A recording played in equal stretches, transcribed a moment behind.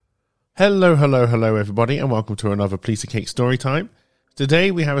Hello everybody, and welcome to another Piece of Cake story time. Today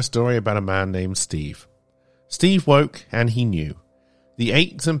we have a story about a man named Steve. Steve woke and he knew. The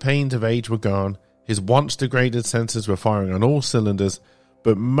aches and pains of age were gone, his once degraded senses were firing on all cylinders,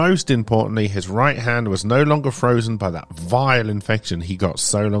 but most importantly his right hand was no longer frozen by that vile infection he got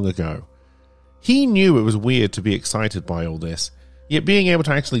so long ago. He knew it was weird to be excited by all this, yet being able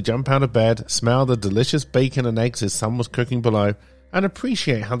to actually jump out of bed, smell the delicious bacon and eggs his son was cooking below, and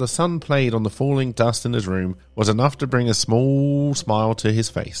appreciate how the sun played on the falling dust in his room was enough to bring a small smile to his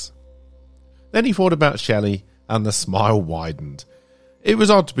face. Then he thought about Shelley, and the smile widened. It was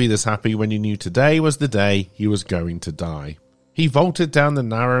odd to be this happy when you knew today was the day he was going to die. He vaulted down the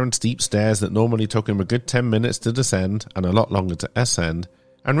narrow and steep stairs that normally took him a good 10 minutes to descend and a lot longer to ascend,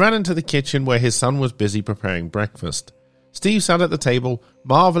 and ran into the kitchen where his son was busy preparing breakfast. Steve sat at the table,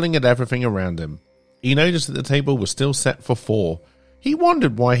 marvelling at everything around him. He noticed that the table was still set for 4. He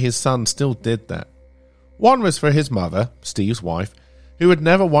wondered why his son still did that. One was for his mother, Steve's wife, who had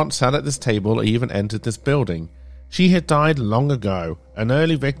never once sat at this table or even entered this building. She had died long ago, an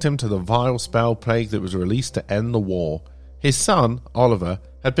early victim to the vile spell plague that was released to end the war. His son, Oliver,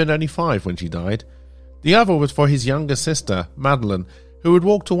 had been only 5 when she died. The other was for his younger sister, Madeline, who had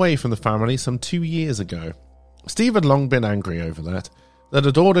walked away from the family some 2 years ago. Steve had long been angry over that. That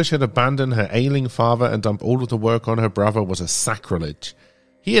a daughter should abandon her ailing father and dump all of the work on her brother was a sacrilege.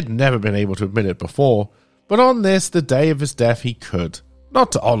 He had never been able to admit it before, but on this, the day of his death, he could.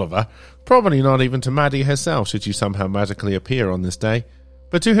 Not to Oliver, probably not even to Maddie herself should she somehow magically appear on this day,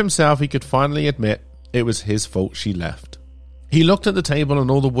 but to himself he could finally admit it was his fault she left. He looked at the table and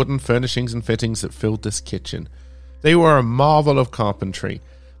all the wooden furnishings and fittings that filled this kitchen. They were a marvel of carpentry,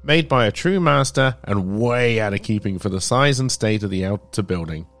 made by a true master and way out of keeping for the size and state of the outer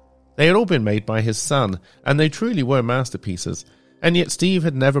building. They had all been made by his son, and they truly were masterpieces, and yet Steve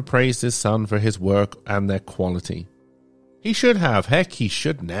had never praised his son for his work and their quality. He should have, heck, he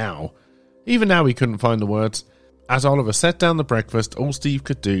should now. Even now he couldn't find the words. As Oliver set down the breakfast, all Steve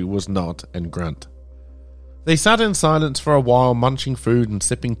could do was nod and grunt. They sat in silence for a while, munching food and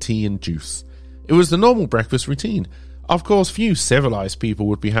sipping tea and juice. It was the normal breakfast routine. Of course, few civilized people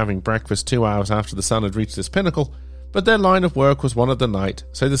would be having breakfast 2 hours after the sun had reached its pinnacle, but their line of work was one of the night,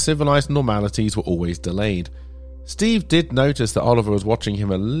 so the civilized normalities were always delayed. Steve did notice that Oliver was watching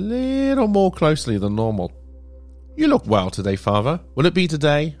him a little more closely than normal. "You look well today, father. Will it be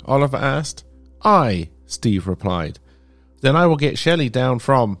today?" Oliver asked. "Aye," Steve replied. "Then I will get Shelley down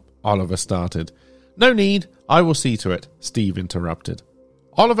from—" Oliver started. "No need, I will see to it," Steve interrupted.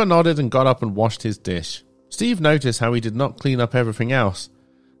 Oliver nodded and got up and washed his dish. Steve noticed how he did not clean up everything else.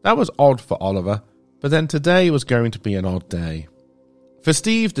 That was odd for Oliver, but then today was going to be an odd day. For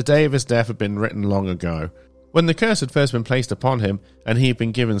Steve, the day of his death had been written long ago. When the curse had first been placed upon him, and he had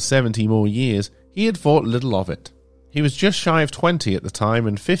been given 70 more years, he had thought little of it. He was just shy of 20 at the time,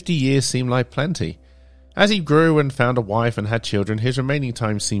 and 50 years seemed like plenty. As he grew and found a wife and had children, his remaining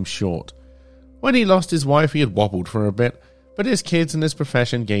time seemed short. When he lost his wife, he had wobbled for a bit, but his kids and his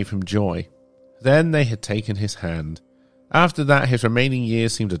profession gave him joy. Then they had taken his hand. After that, his remaining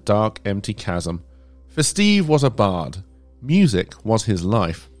years seemed a dark, empty chasm. For Steve was a bard. Music was his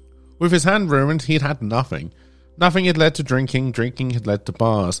life. With his hand ruined, he had had nothing. Nothing had led to drinking, drinking had led to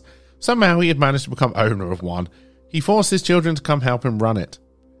bars. Somehow he had managed to become owner of one. He forced his children to come help him run it.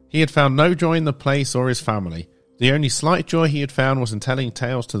 He had found no joy in the place or his family. The only slight joy he had found was in telling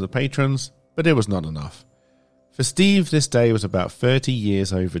tales to the patrons, but it was not enough. For Steve, this day was about 30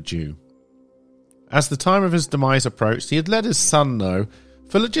 years overdue. As the time of his demise approached, he had let his son know,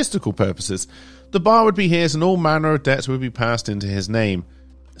 for logistical purposes, the bar would be his and all manner of debts would be passed into his name.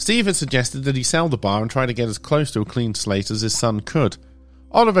 Steve had suggested that he sell the bar and try to get as close to a clean slate as his son could.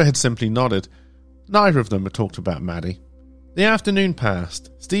 Oliver had simply nodded. Neither of them had talked about Maddie. The afternoon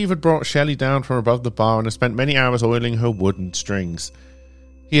passed. Steve had brought Shelley down from above the bar and had spent many hours oiling her wooden strings.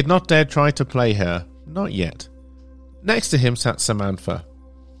 He had not dared try to play her, not yet. Next to him sat Samantha.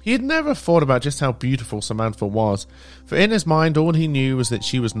 He had never thought about just how beautiful Samantha was, for in his mind all he knew was that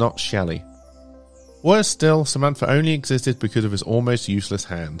she was not Shelley. Worse still, Samantha only existed because of his almost useless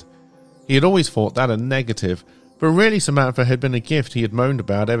hand. He had always thought that a negative, but really Samantha had been a gift he had moaned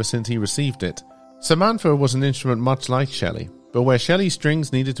about ever since he received it. Samantha was an instrument much like Shelley, but where Shelley's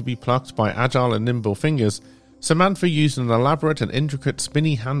strings needed to be plucked by agile and nimble fingers, Samantha used an elaborate and intricate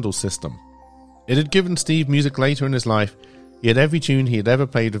spinny handle system. It had given Steve music later in his life, yet every tune he had ever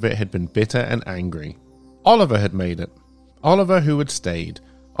played with it had been bitter and angry. Oliver had made it. Oliver who had stayed.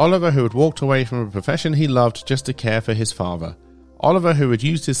 Oliver who had walked away from a profession he loved just to care for his father. Oliver who had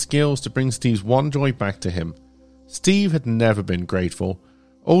used his skills to bring Steve's one joy back to him. Steve had never been grateful.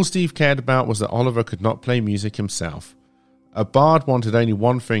 All Steve cared about was that Oliver could not play music himself. A bard wanted only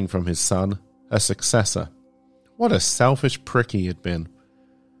one thing from his son, a successor. What a selfish prick he had been.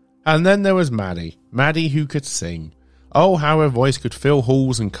 And then there was Maddie who could sing. Oh, how her voice could fill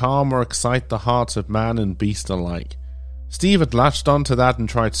halls and calm or excite the hearts of man and beast alike. Steve had latched onto that and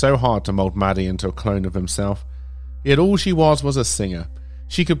tried so hard to mould Maddie into a clone of himself. Yet all she was a singer.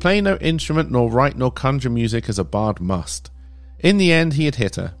 She could play no instrument nor write nor conjure music as a bard must. In the end he had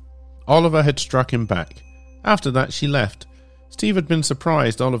hit her. Oliver had struck him back. After that she left. Steve had been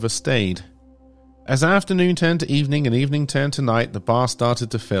surprised Oliver stayed. As afternoon turned to evening and evening turned to night, the bar started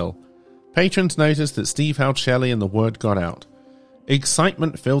to fill. Patrons noticed that Steve held Shelley and the word got out.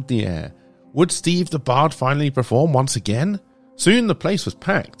 Excitement filled the air. Would Steve the bard finally perform once again? Soon the place was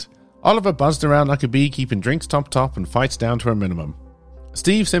packed. Oliver buzzed around like a bee, keeping drinks top and fights down to a minimum.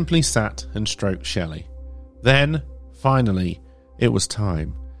 Steve simply sat and stroked Shelley. Then, finally, it was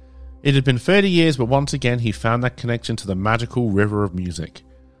time. It had been 30 years, but once again he found that connection to the magical river of music.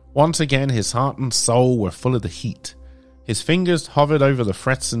 Once again his heart and soul were full of the heat. His fingers hovered over the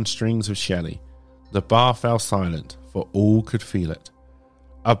frets and strings of Shelley. The bar fell silent, for all could feel it.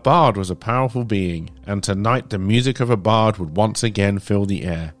 A bard was a powerful being, and tonight the music of a bard would once again fill the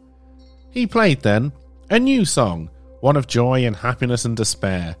air. He played then, a new song, one of joy and happiness and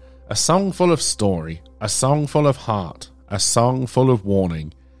despair, a song full of story, a song full of heart, a song full of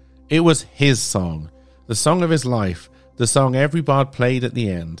warning. It was his song, the song of his life, the song every bard played at the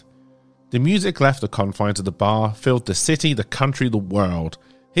end. The music left the confines of the bar, filled the city, the country, the world.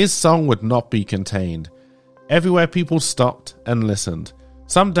 His song would not be contained. Everywhere people stopped and listened.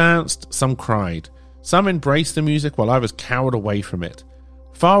 Some danced, some cried. Some embraced the music while others cowered away from it.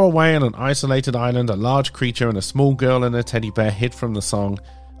 Far away on an isolated island, a large creature and a small girl and a teddy bear hid from the song,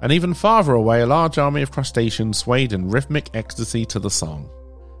 and even farther away a large army of crustaceans swayed in rhythmic ecstasy to the song.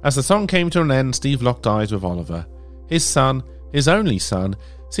 As the song came to an end, Steve locked eyes with Oliver. His son, his only son,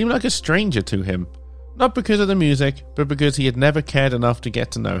 seemed like a stranger to him, not because of the music, but because he had never cared enough to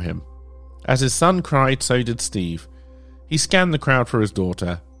get to know him. As his son cried, so did Steve. He scanned the crowd for his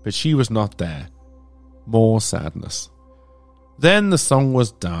daughter, but she was not there. More sadness. Then the song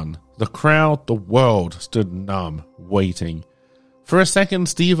was done. The crowd, the world, stood numb, waiting. For a second,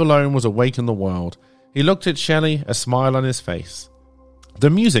 Steve alone was awake in the world. He looked at Shelley, a smile on his face. The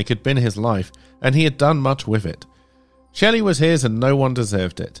music had been his life, and he had done much with it. Shelley was his and no one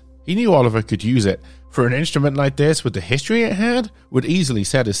deserved it. He knew Oliver could use it. For an instrument like this, with the history it had, would easily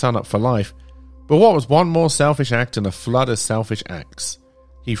set his son up for life. But what was one more selfish act in a flood of selfish acts?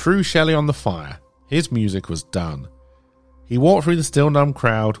 He threw Shelley on the fire. His music was done. He walked through the still numb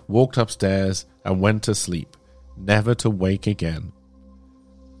crowd, walked upstairs, and went to sleep, never to wake again.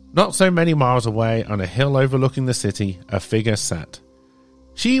 Not so many miles away, on a hill overlooking the city, a figure sat.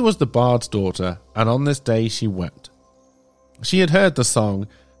 She was the bard's daughter, and on this day she wept. She had heard the song,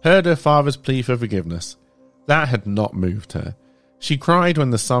 heard her father's plea for forgiveness. That had not moved her. She cried when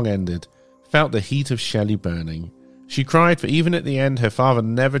the song ended, felt the heat of Shelley burning. She cried for even at the end her father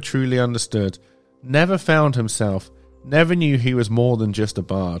never truly understood, never found himself, never knew he was more than just a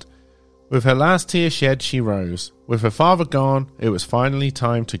bard. With her last tear shed, she rose. With her father gone, it was finally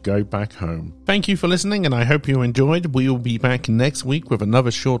time to go back home. Thank you for listening, and I hope you enjoyed. We will be back next week with another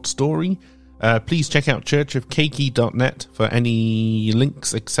short story. Please check out churchofkeiki.net for any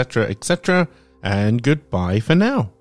links, etc., etc., and goodbye for now.